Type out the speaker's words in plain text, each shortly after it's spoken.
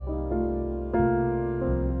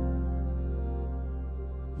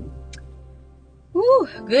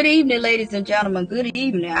Good evening, ladies and gentlemen. Good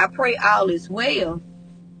evening. I pray all is well.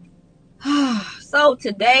 So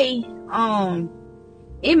today,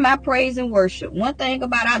 in my praise and worship, one thing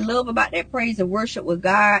I love about that praise and worship with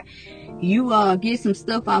God, you get some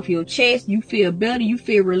stuff off your chest, you feel better, you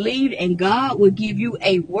feel relieved, and God will give you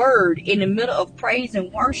a word in the middle of praise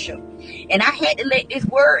and worship. And I had to let this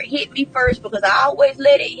word hit me first, because I always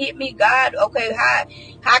let it hit me. God, okay,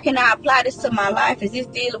 how can I apply this to my life? Is this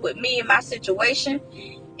dealing with me and my situation?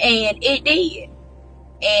 And it did.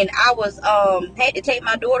 And I was had to take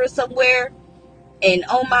my daughter somewhere, and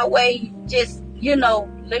on my way, just,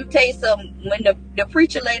 let me tell you something. When the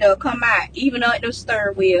preacher lady will come out, even on the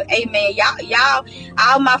steering wheel, amen. Y'all,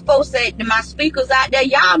 all my folks said, my speakers out there,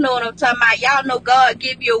 y'all know what I'm talking about. Y'all know God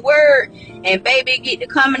give you a word, and baby, get to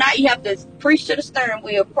coming out, you have to preach to the steering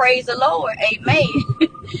wheel. Praise the Lord, amen.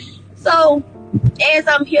 So, as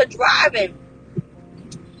I'm here driving,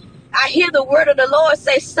 I hear the word of the Lord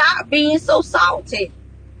say, stop being so salty.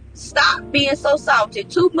 Stop being so salty.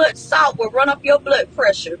 Too much salt will run up your blood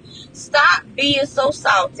pressure. Stop being so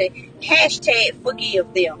salty. Hashtag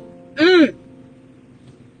forgive them.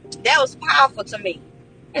 That was powerful to me.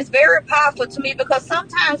 It's very powerful to me, because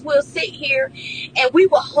sometimes we'll sit here and we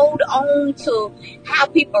will hold on to how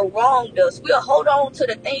people wronged us. We'll hold on to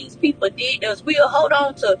the things people did to us. We'll hold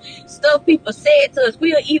on to stuff people said to us.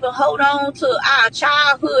 We'll even hold on to our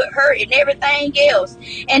childhood hurt and everything else.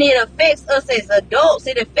 And it affects us as adults.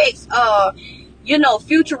 It affects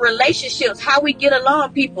future relationships, how we get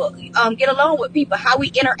along with people, how we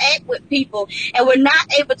interact with people, and we're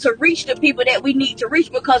not able to reach the people that we need to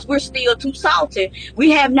reach because we're still too salty.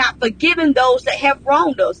 We have not forgiven those that have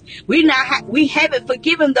wronged us. We haven't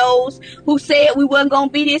forgiven those who said we wasn't gonna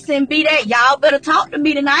be this and be that. Y'all better talk to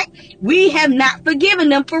me tonight. We have not forgiven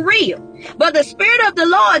them for real. But the Spirit of the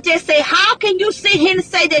Lord just said, how can you sit here and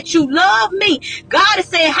say that you love me? God is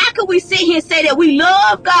saying, how can we sit here and say that we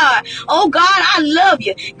love God? Oh God, I love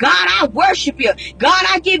you. God, I worship you. God,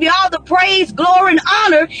 I give you all the praise, glory, and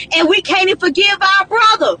honor, and we can't even forgive our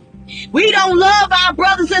brother. We don't love our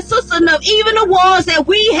brothers and sisters enough, even the ones that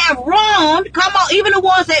we have wronged. Come on, even the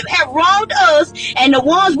ones that have wronged us, and the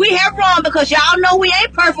ones we have wronged, because y'all know we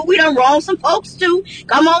ain't perfect. We done wronged some folks too.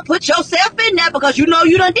 Come on, put yourself in there, because you know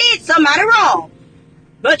you done did somebody wrong.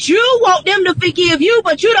 But you want them to forgive you,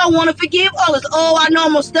 but you don't want to forgive others. Oh, I know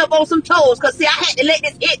I'm going to step on some toes, because see, I had to let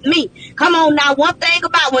this hit me. Come on now, one thing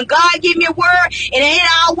about when God give me a word, it ain't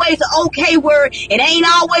always an okay word. It ain't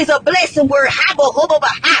always a blessing word.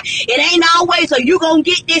 It ain't always a you going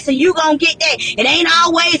to get this and you going to get that. It ain't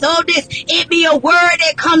always all this. It be a word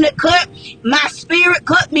that come to cut my spirit,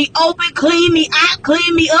 cut me open, clean me out,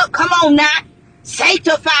 clean me up. Come on now,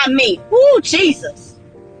 sanctify me. Ooh, Jesus.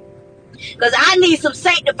 Because I need some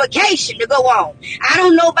sanctification to go on. I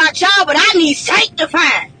don't know about y'all, but I need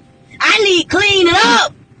sanctifying. I need cleaning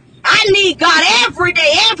up. I need God every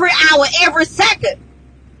day, every hour, every second.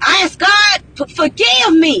 I ask God to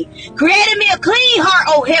forgive me. Creating me a clean heart,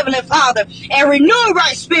 oh Heavenly Father, and renew a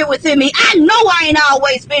right spirit within me. I know I ain't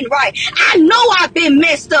always been right. I know I've been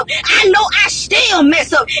messed up. I know I still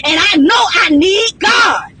mess up. And I know I need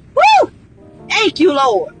God. Woo! Thank you,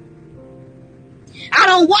 Lord. I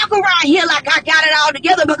don't walk around here like I got it all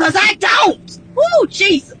together, because I don't. Woo,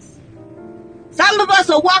 Jesus. Some of us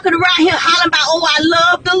are walking around here hollering about, oh, I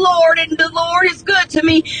love the Lord and the Lord is good to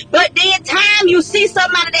me. But then time you see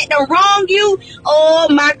somebody that done wrong you, oh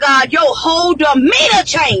my God, your whole demeanor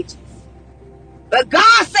changes. But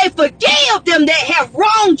God say, forgive them that have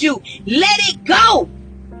wronged you. Let it go.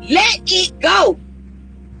 Let it go.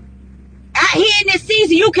 Out here in this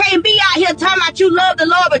season, you can't be out here talking about you love the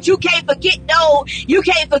Lord, but you can't forgive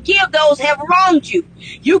those have wronged you.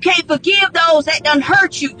 You can't forgive those that done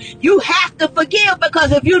hurt you. You have to forgive,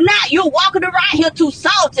 because if you're not, you're walking around here too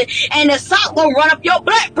salty, and the salt gonna run up your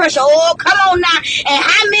blood pressure. Oh, come on now. And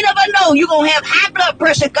how many of us know you're gonna have high blood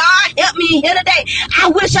pressure? God help me here today. I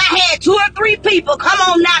wish I had 2 or 3 people. Come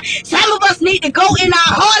on now. Some of us need to go in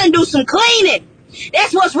our heart and do some cleaning.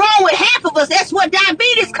 That's what's wrong with half of us. That's where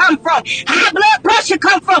diabetes come from. High blood pressure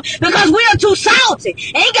come from, because we are too salty.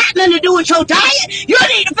 Ain't got nothing to do with your diet. You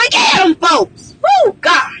need to forget them folks. Woo,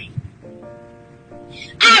 God.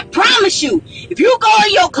 I promise you, if you go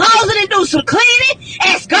in your closet and do some cleaning,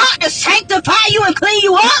 ask God to sanctify you and clean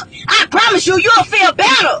you up, I promise you, you'll feel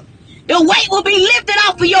better. The weight will be lifted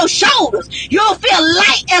off of your shoulders. You'll feel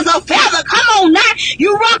light as a feather. Come on now.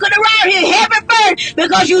 You rocking around here heavy burden,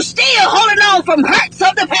 because you still holding on from hurts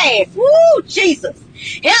of the past. Woo, Jesus.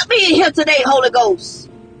 Help me in here today, Holy Ghost.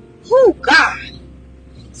 Woo, God.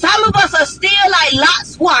 Some of us are still like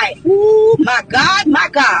Lot's wife. Ooh, my God, my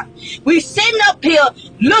God. We sitting up here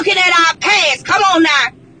looking at our past. Come on now.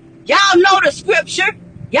 Y'all know the scripture.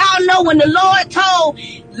 Y'all know when the Lord told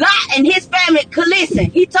Lot and his family, listen,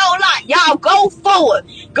 he told Lot, y'all go forward.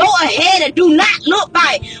 Go ahead and do not look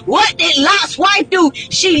back. What did Lot's wife do?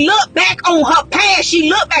 She looked back on her past. She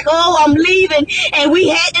looked back, oh, I'm leaving. And we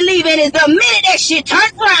had to leave. And the minute that she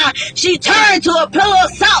turned around, she turned to a pillar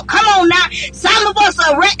of salt. Come on now. Some of us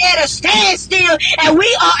are right at a standstill, and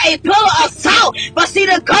we are a pillar of salt. But see,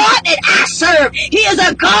 the God that I serve, he is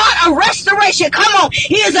a God of restoration. Come on.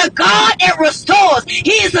 He is a God that restores.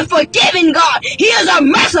 He is a forgiving God. He is a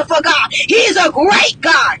merciful God. He is a great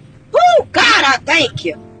God. Oh, God, I thank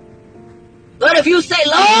you. But if you say,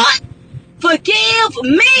 Lord, forgive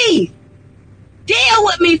me. Deal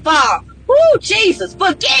with me, Father. Oh, Jesus,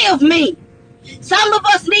 forgive me. Some of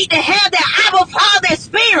us need to have that Abba Father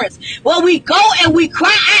experience where we go and we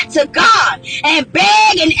cry out to God and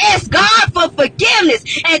beg and ask God for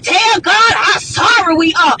forgiveness and tell God how sorry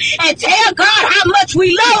we are and tell God how much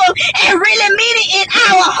we love him and really mean it in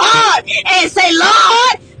our heart and say,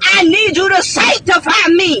 Lord, I need you to sanctify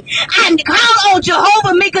me. And call on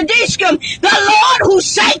Jehovah Mikadishkim, the Lord who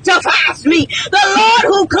sanctifies me, the Lord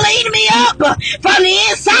who cleaned me up from the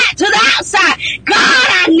inside to the outside. God,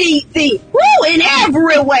 I need thee. Woo, in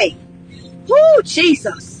every way. Woo,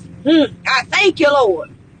 Jesus. I thank you, Lord.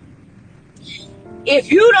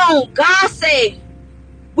 If you don't, God say,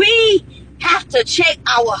 we have to check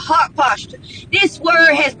our heart posture. This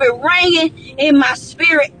word has been ringing in my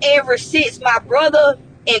spirit ever since my brother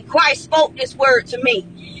in Christ spoke this word to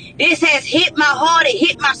me. This has hit my heart, it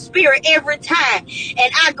hit my spirit every time.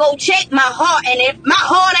 And I go check my heart, and if my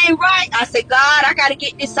heart ain't right, I say, God, I got to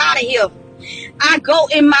get this out of here. I go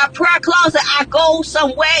in my prayer closet. I go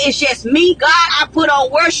somewhere. It's just me, God. I put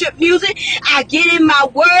on worship music. I get in my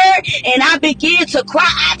word and I begin to cry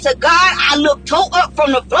out to God. I look toe up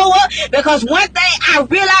from the floor because one thing I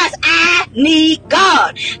realize, I need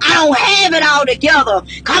God. I don't have it all together.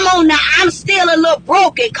 Come on now. I'm still a little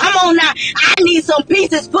broken. Come on now. I need some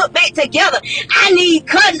pieces put back together. I need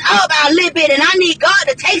cutting up a little bit, and I need God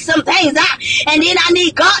to take some things out, and then I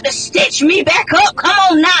need God to stitch me back up. Come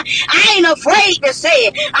on now. I ain't afraid to say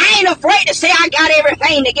it. I ain't afraid to say I got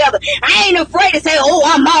everything together. I ain't afraid to say, oh,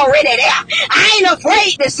 I'm already there. I ain't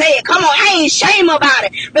afraid to say it. Come on, I ain't ashamed about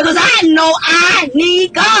it because I know I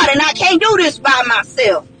need God and I can't do this by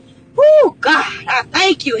myself. Woo, God, I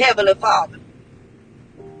thank you, Heavenly Father.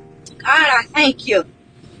 God, I thank you.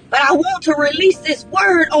 But I want to release this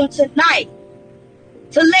word on tonight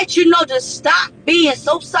to let you know to stop being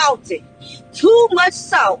so salty. Too much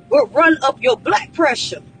salt will run up your blood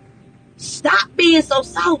pressure. Stop being so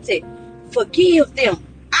salty. Forgive them.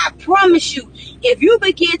 I promise you, if you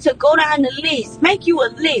begin to go down the list, make you a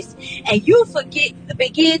list, and you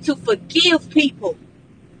begin to forgive people,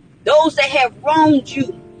 those that have wronged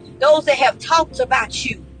you, those that have talked about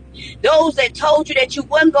you, those that told you that you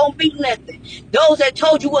wasn't going to be nothing, those that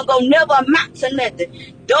told you wasn't going to never amount to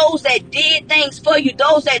nothing, those that did things for you,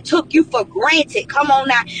 those that took you for granted, come on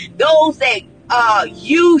now, those that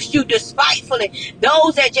used you despitefully,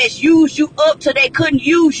 those that just used you up till they couldn't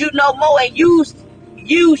use you no more and use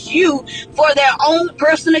you for their own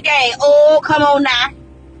personal gain. Oh, come on now.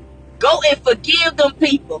 Go and forgive them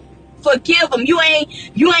people. Forgive them. You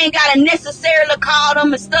ain't gotta necessarily call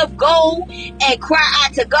them and stuff. Go and cry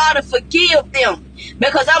out to God and forgive them.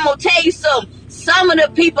 Because I'm gonna tell you something. Some of the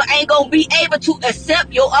people ain't gonna be able to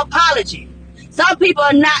accept your apology. Some people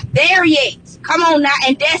are not there yet. Come on now,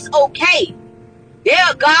 and that's okay.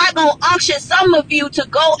 God gonna unction some of you to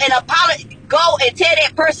go and apologize. Go and tell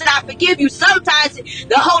that person I forgive you. Sometimes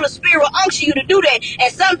the Holy Spirit will unction you to do that,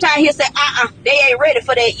 and sometimes he'll say, they ain't ready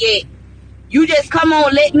for that yet. You just come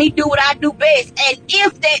on, let me do what I do best. And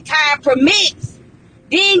if that time permits,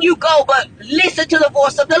 then you go, but listen to the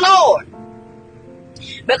voice of the Lord.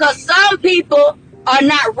 Because some people are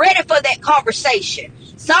not ready for that conversation.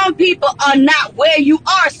 Some people are not where you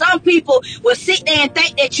are. Some people will sit there and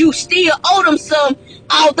think that you still owe them some,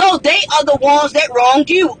 although they are the ones that wronged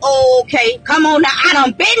you. Okay, come on now. I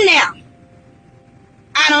done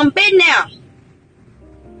been there.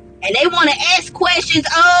 And they want to ask questions.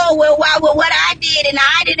 Oh, well, what I did and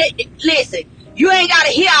I did it. Listen, you ain't got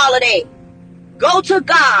to hear all of that. Go to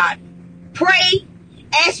God. Pray.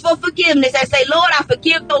 Ask for forgiveness and say, Lord, I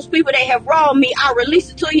forgive those people that have wronged me. I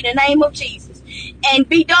release it to you in the name of Jesus. And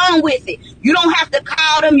be done with it. You don't have to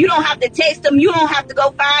call them. You don't have to text them. You don't have to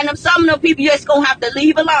go find them. Some of them people you're just going to have to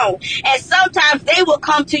leave alone. And sometimes they will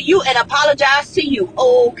come to you and apologize to you.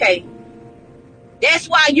 Okay. That's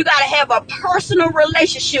why you got to have a personal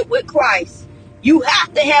relationship with Christ. You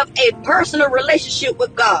have to have a personal relationship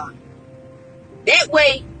with God. That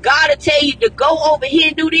way, God will tell you to go over here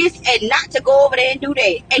and do this and not to go over there and do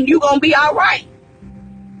that. And you're going to be all right.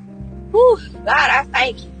 Whew, God, I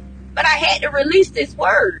thank you. But I had to release this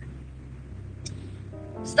word.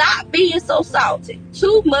 Stop being so salty.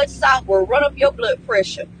 Too much salt will run up your blood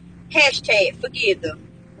pressure. Hashtag forgive them.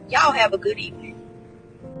 Y'all have a good evening.